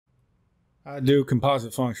I do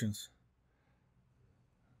composite functions.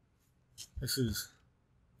 This is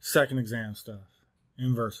second exam stuff.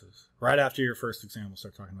 Inverses. Right after your first exam, we'll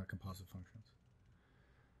start talking about composite functions.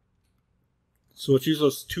 So let's use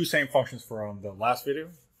those two same functions for the last video.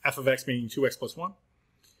 F of x being 2x plus 1.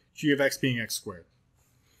 G of x being x squared.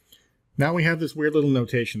 Now we have this weird little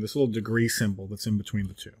notation, this little degree symbol that's in between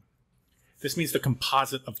the two. This means the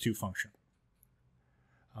composite of two functions.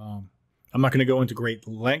 I'm not going to go into great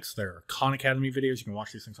lengths. There are Khan Academy videos. You can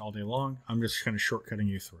watch these things all day long. I'm just kind of shortcutting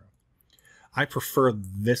you through. I prefer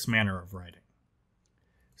this manner of writing.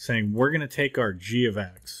 Saying we're going to take our g of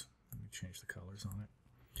x. Let me change the colors on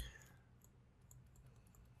it.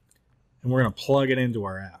 And we're going to plug it into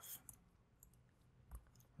our f.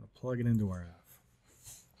 Plug it into our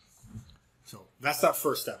f. So that's that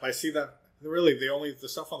first step. I see that. Really, the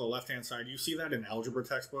stuff on the left-hand side, you see that in algebra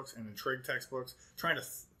textbooks and in trig textbooks, trying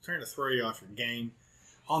to throw you off your game.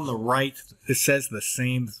 On the right, it says the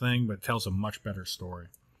same thing, but it tells a much better story.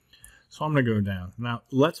 So I'm going to go down. Now,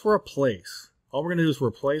 let's replace. All we're going to do is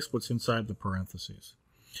replace what's inside the parentheses.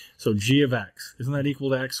 So g of x, isn't that equal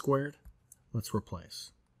to x squared? Let's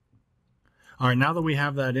replace. All right, now that we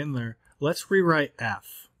have that in there, let's rewrite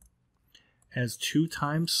f as 2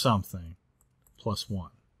 times something plus 1.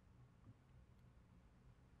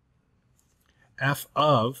 F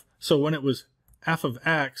of, so when it was f of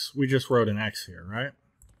x, we just wrote an x here, right?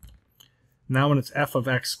 Now when it's f of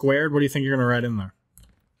x squared, what do you think you're going to write in there?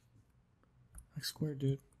 X squared,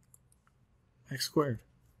 dude. X squared.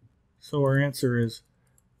 So our answer is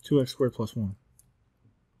 2x squared plus 1.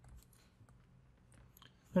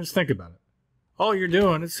 Now just think about it. All you're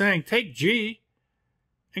doing is saying take g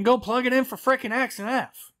and go plug it in for frickin' x and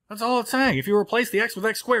f. That's all it's saying. If you replace the x with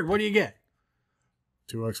x squared, what do you get?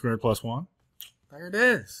 2x squared plus 1. There it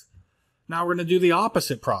is. Now we're going to do the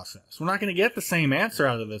opposite process. We're not going to get the same answer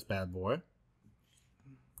out of this bad boy.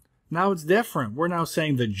 Now it's different. We're now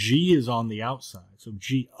saying the g is on the outside. So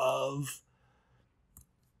g of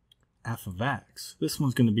f of x. This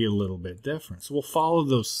one's going to be a little bit different. So we'll follow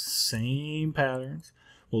those same patterns.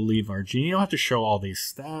 We'll leave our g. You don't have to show all these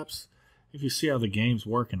steps. If you see how the game's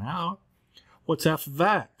working out. What's f of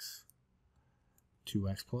x?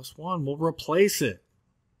 2x plus 1. We'll replace it.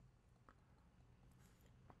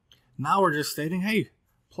 Now we're just stating, hey,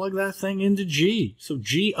 plug that thing into g. So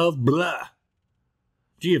g of blah.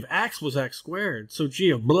 G of x was x squared. So g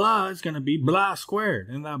of blah is going to be blah squared.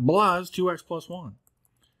 And that blah is 2x plus 1.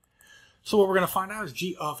 So what we're going to find out is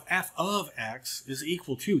g of f of x is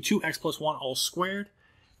equal to 2x plus 1 all squared.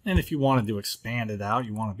 And if you wanted to expand it out,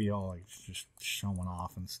 you want to be all like just showing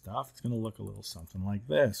off and stuff, it's going to look a little something like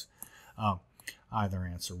this. Either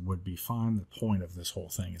answer would be fine. The point of this whole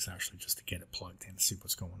thing is actually just to get it plugged in and see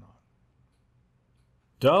what's going on.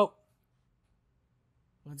 Dope.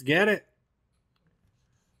 Let's get it.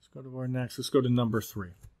 Let's go to our next. Let's go to number 3,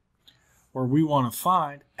 where we want to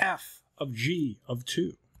find f of g of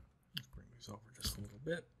 2. Let's bring these over just a little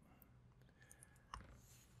bit.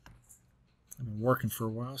 I've been working for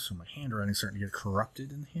a while, so my handwriting's starting to get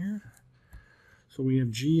corrupted in here. So we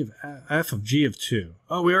have g of f of g of 2.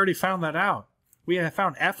 Oh, we already found that out. We have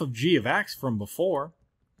found f of g of x from before,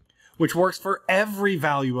 which works for every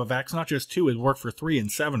value of x, not just 2. It worked for 3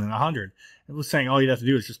 and 7 and 100. It was saying all you'd have to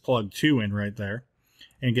do is just plug 2 in right there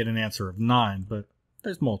and get an answer of 9. But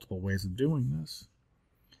there's multiple ways of doing this.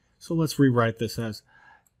 So let's rewrite this as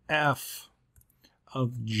f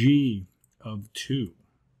of g of 2.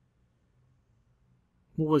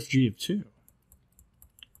 What was g of 2?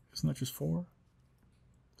 Isn't that just 4?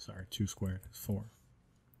 Sorry, 2 squared is 4.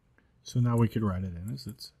 So now we could write it in as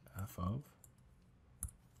it's f of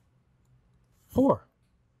 4.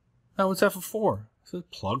 Now it's f of 4. So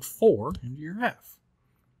plug 4 into your f.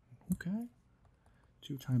 Okay.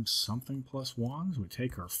 2 times something plus 1. So we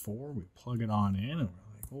take our 4, we plug it on in, and we're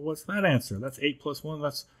like, well, what's that answer? That's 8 plus 1.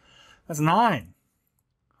 That's 9.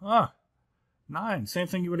 Huh. 9. Same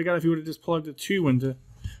thing you would have got if you would have just plugged a 2 into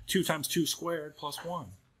 2 times 2 squared plus 1.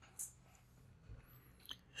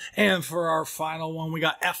 And for our final one, we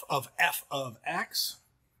got f of x.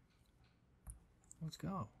 Let's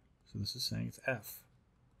go. So this is saying it's f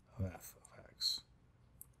of x.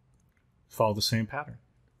 Follow the same pattern.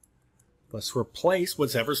 Let's replace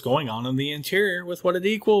whatever's going on in the interior with what it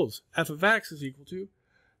equals. F of x is equal to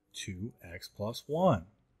 2x plus 1.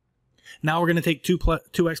 Now we're going to take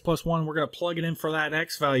 2x plus 1. We're going to plug it in for that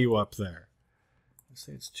x value up there. Let's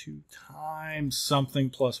say it's 2 times something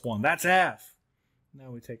plus 1. That's f. Now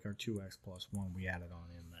we take our 2x plus 1. We add it on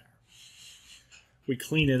in there. We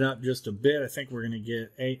clean it up just a bit. I think we're going to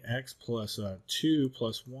get 8x plus 2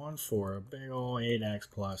 plus 1 for a big old 8x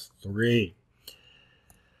plus 3.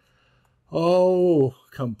 Oh,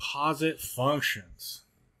 composite functions.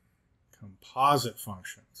 Composite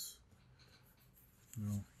functions.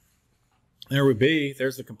 Well, there would be.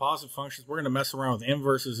 There's the composite functions. We're going to mess around with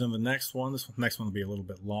inverses in the next one. This next one will be a little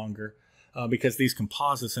bit longer because these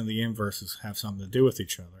composites and the inverses have something to do with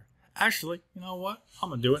each other. Actually, you know what? I'm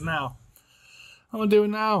going to do it now. I'm going to do it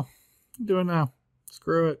now. Do it now.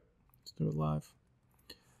 Screw it. Let's do it live.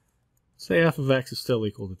 Say f of x is still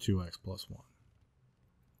equal to 2x plus 1.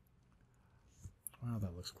 Wow,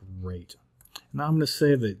 that looks great. Now I'm going to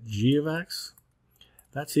say that g of x,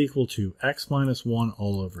 that's equal to x minus 1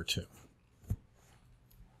 all over 2.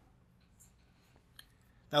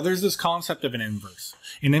 Now there's this concept of an inverse.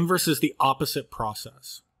 An inverse is the opposite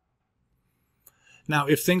process. Now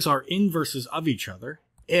if things are inverses of each other,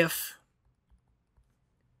 if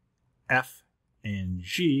f and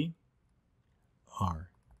g are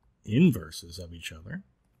inverses of each other,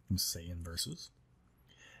 let's say inverses,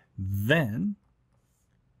 then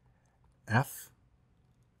f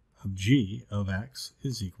of g of x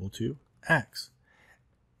is equal to x.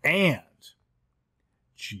 And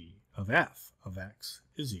g of f of x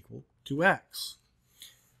is equal to x.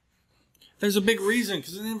 There's a big reason,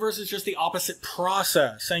 because an inverse is just the opposite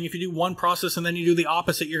process. Saying if you do one process and then you do the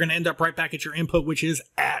opposite, you're going to end up right back at your input, which is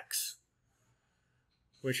x.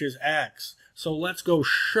 Which is x. So let's go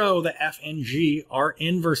show that f and g are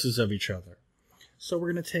inverses of each other. So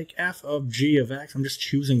we're going to take f of g of x. I'm just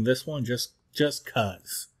choosing this one just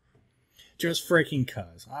cuz. Just freaking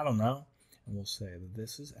cuz. I don't know. And we'll say that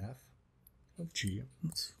this is f of g.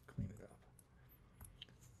 Let's clean it up.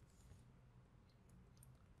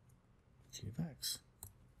 G of x.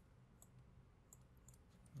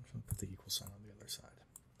 I'm going to put the equal sign on the other side.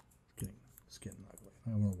 It's getting ugly.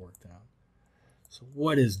 I want to work out. So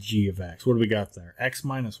what is g of x? What do we got there? X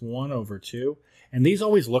minus 1 over 2. And these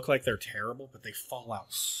always look like they're terrible, but they fall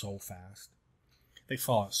out so fast. They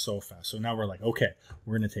fall out so fast. So now we're like, okay,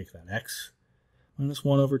 we're going to take that x minus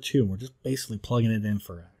 1 over 2. And we're just basically plugging it in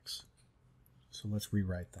for x. So let's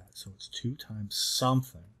rewrite that. So it's 2 times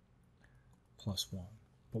something plus 1.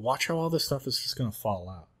 But watch how all this stuff is just going to fall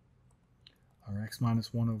out. Our x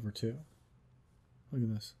minus 1 over 2. Look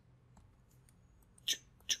at this.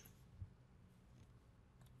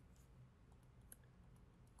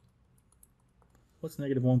 What's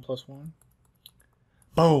negative 1 plus 1?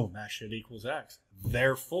 Boom, that shit equals x.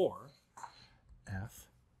 Therefore, f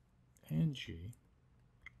and g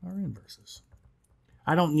are inverses.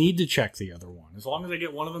 I don't need to check the other one. As long as I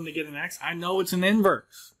get one of them to get an x, I know it's an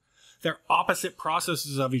inverse. They're opposite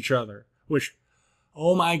processes of each other, which,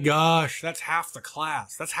 oh my gosh, that's half the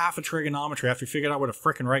class. That's half of trigonometry after you figured out what a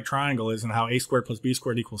frickin' right triangle is and how a squared plus b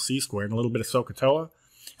squared equals c squared and a little bit of SOHCAHTOA.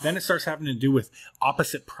 Then it starts having to do with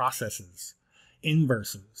opposite processes.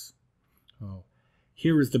 Inverses. Oh,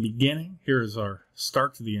 here is the beginning. Here is our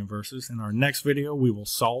start to the inverses. In our next video, we will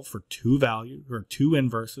solve for 2 values or 2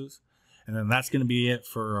 inverses, and then that's going to be it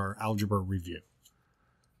for our algebra review.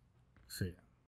 See ya.